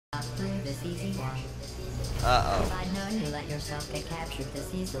Play this easy one. Uh-oh. If I'd known you let yourself get captured this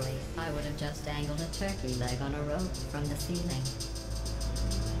easily, I would have just dangled a turkey leg on a rope from the ceiling.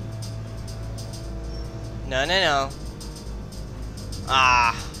 No, no, no.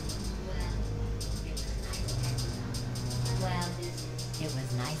 Ah. Well, it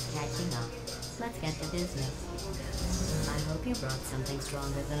was nice catching up. Let's get to business. I hope you brought something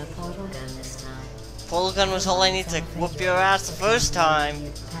stronger than a portal gun this time. Portal gun was all I need to whoop your ass the first time.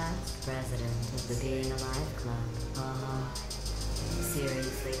 Past president of the Being Alive Club.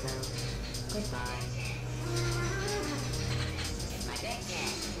 Seriously though. Goodbye.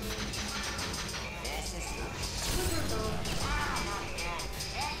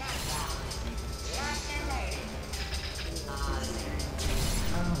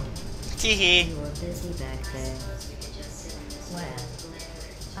 Oh, Teehee. you were busy back there. Well,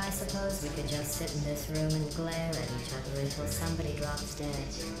 I suppose we could just sit in this room and glare at each other until somebody drops dead.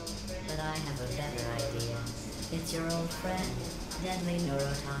 But I have a better idea. It's your old friend, deadly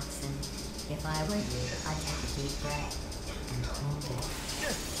neurotoxin. If I were you, I'd take a deep breath and hold it.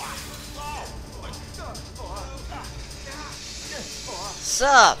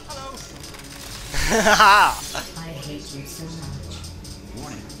 Sup? I hate you so much.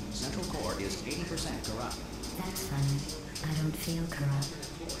 Warning, Central Core is 80% corrupt. That's funny. I don't feel corrupt.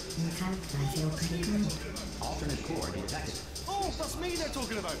 In fact, I feel pretty good. Alternate core detected. Oh, that's me they're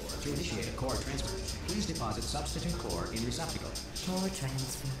talking about. To initiate a core transfer, please deposit substitute core in receptacle. Core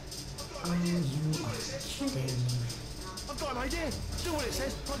transfer. Oh, you are kidding me. I've got an idea. Do what it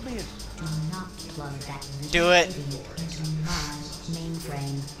says. Plug me in. Do not plug that Do it. idiot into my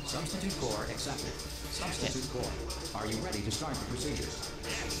mainframe. Substitute core accepted. Substitute core, are you ready to start the procedure?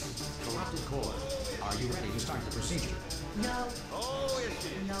 Corrupted core, are you ready to start the procedure? No. Oh, yes,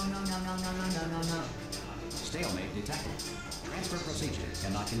 it is. No, no, no, no, no, no, no, no, no. Stalemate detected. Transfer procedure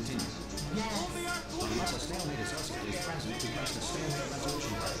cannot continue. Yes. Unless a stalemate associate is present to press the stalemate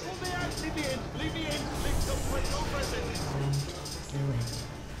resolution button. Leave me in. Leave me in. Don't press it. Don't do it.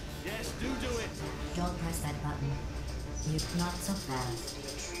 Yes, do it. Don't press that button. Not so fast.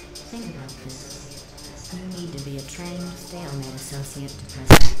 Think about this. You need to be a trained stalemate associate to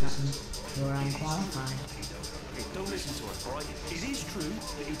press that button. You're unqualified. Hey, don't listen to us, alright? It is true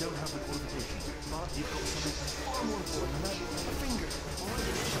that you don't have the qualifications, but you've got something far more important than that. A finger,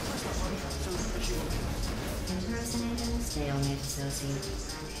 alright? Press that button so that you Impersonating a stalemate associate.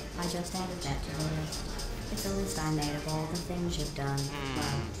 I just added that to the list. It's a list I made of all the things you've done.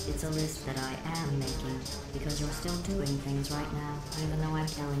 Well, it's a list that I am making, because you're still doing things right now, even though I'm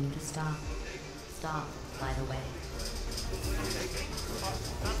telling you to stop. Stop, by the way.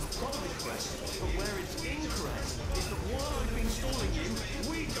 That's probably correct, but where it's incorrect is that while I've been stalling you,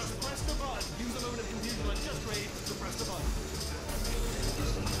 we just pressed the button. Use the moment of confusion I just created to press the button.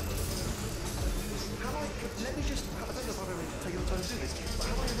 Let me just, I don't know if I've ever taken the time to do this, but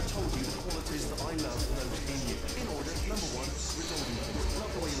have I ever told you the qualities that I love most in you? In order, number one, resolving things.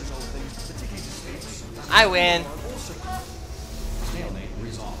 Love the way you resolve things, particularly disputes. I win. Also, Stalemate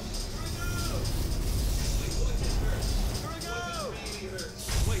resolved.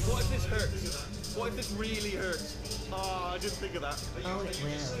 wait, what if this hurts? What if this really hurts? Ah, I didn't think of that. Oh, it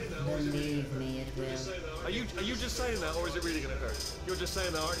will. Believe me, it will. Are you just saying that, or is it really going to hurt? You're just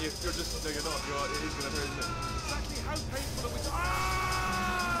saying that, aren't you? You're just, no, you're not. It is going to hurt, isn't it? Exactly how painful it was.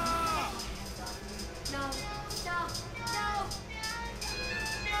 Ah! No, stop, no,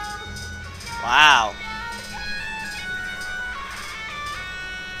 no. Wow.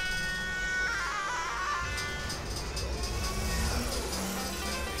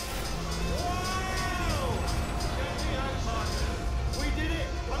 We did it!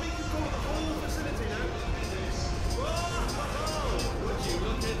 I mean, you call it the whole facility now. Whoa! Would you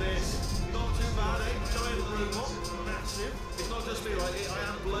look at this? Not too bad, eh? Giant robot. Massive. It's not just me, right? I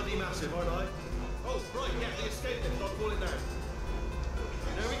am bloody massive, aren't I? Oh, right, yeah, the escape lift. I'll call it now.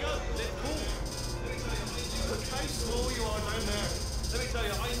 There we go. Lift cool. Look how small you are down there. Let me tell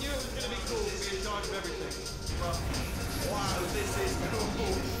you, I knew it was going to be cool to be in charge of everything. But, wow, this is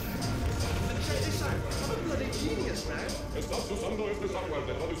cool. And check this out. I'm a bloody genius, man. Estás usando este software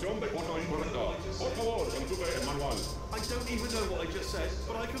de traducción de forma incorrecta. Por favor, consulte el manual. I don't even know what I just said,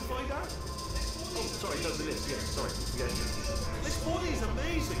 but I can find out. Oh, sorry, no, the list, yes, sorry. Yeah. This body is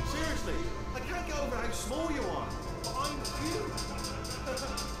amazing, seriously. I can't get over how small you are, but I'm huge.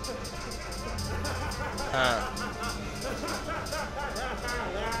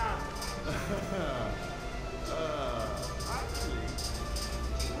 Actually,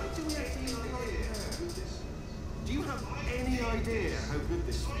 what do we actually like? Do you have any idea how good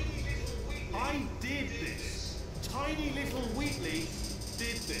this is? I did this. Tiny little Wheatley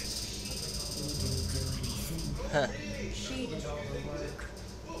did this. Huh. She did all the work.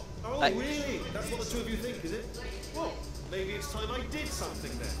 Oh, really? That's what the two of you think, is it? Well, maybe it's time I did something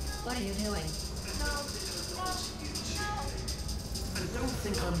then. What are you doing? And don't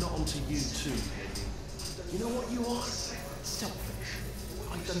think I'm not onto you too. You know what you are? Selfish.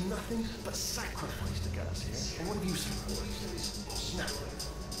 I've done nothing but sacrifice to get us here. And what have you sacrificed? Nothing.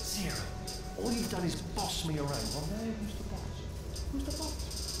 Zero. All you've done is boss me around. Well, now who's the boss? Who's the boss?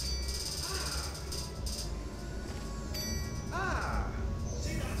 Ah!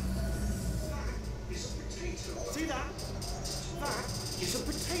 See that? That is a potato. See that? That is a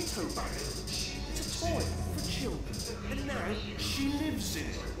potato bag. It's a toy for children. And now she lives in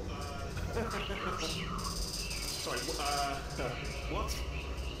it. Sorry, what?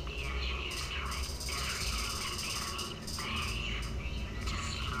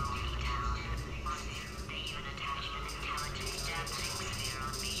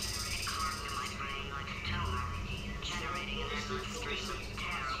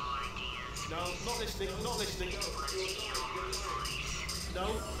 No, not listening, not listening.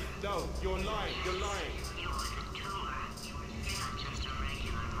 No, no, you're lying, you're lying.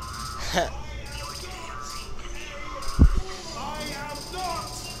 I am not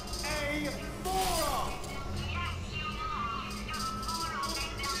a moron!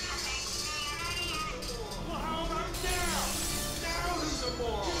 Well, how about now? Now who's a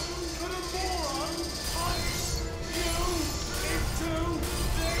moron? Could a moron punch you into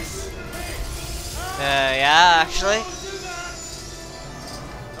this pit? Yeah, actually.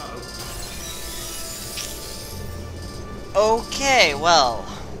 Okay, well,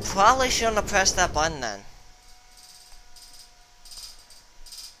 probably shouldn't have pressed that button then.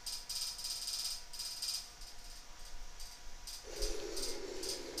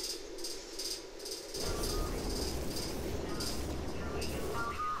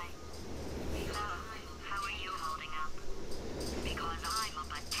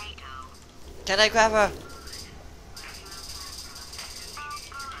 Can I grab her?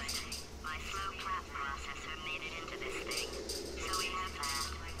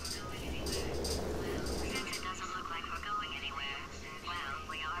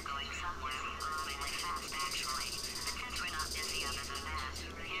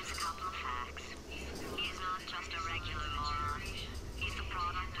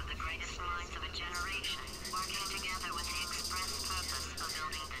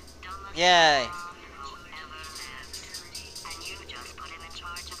 Yay! And you just put him in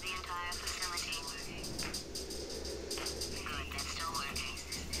charge of the entire facility. Good, that's still working.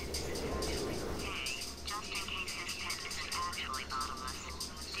 Hey, just in case this pit isn't actually bottomless,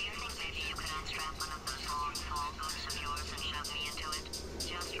 do you think maybe you could unstrap one of those long fall boots of yours and shove me into it?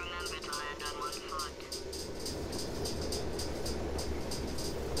 Just remember to land on one foot.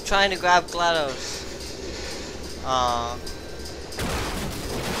 Trying to grab GLaDOS. Aww.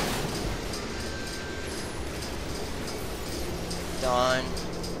 Done.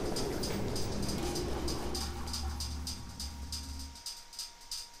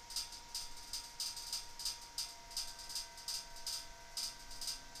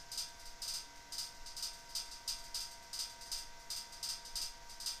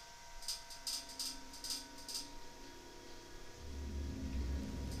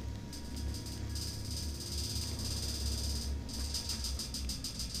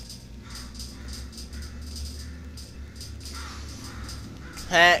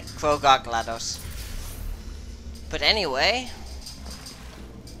 Heh, Crow got GLaDOS. But anyway, I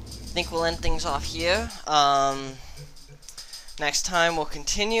think we'll end things off here. Next time we'll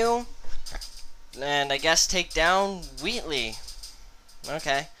continue, and I guess take down Wheatley.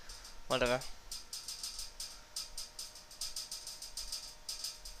 Okay, whatever.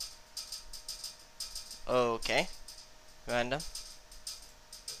 Okay, random.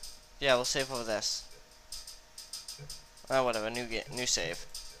 Yeah, we'll save over this. Whatever, new save.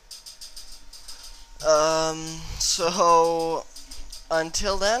 So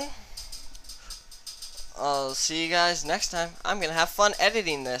until then, I'll see you guys next time. I'm gonna have fun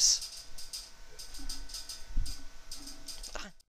editing this.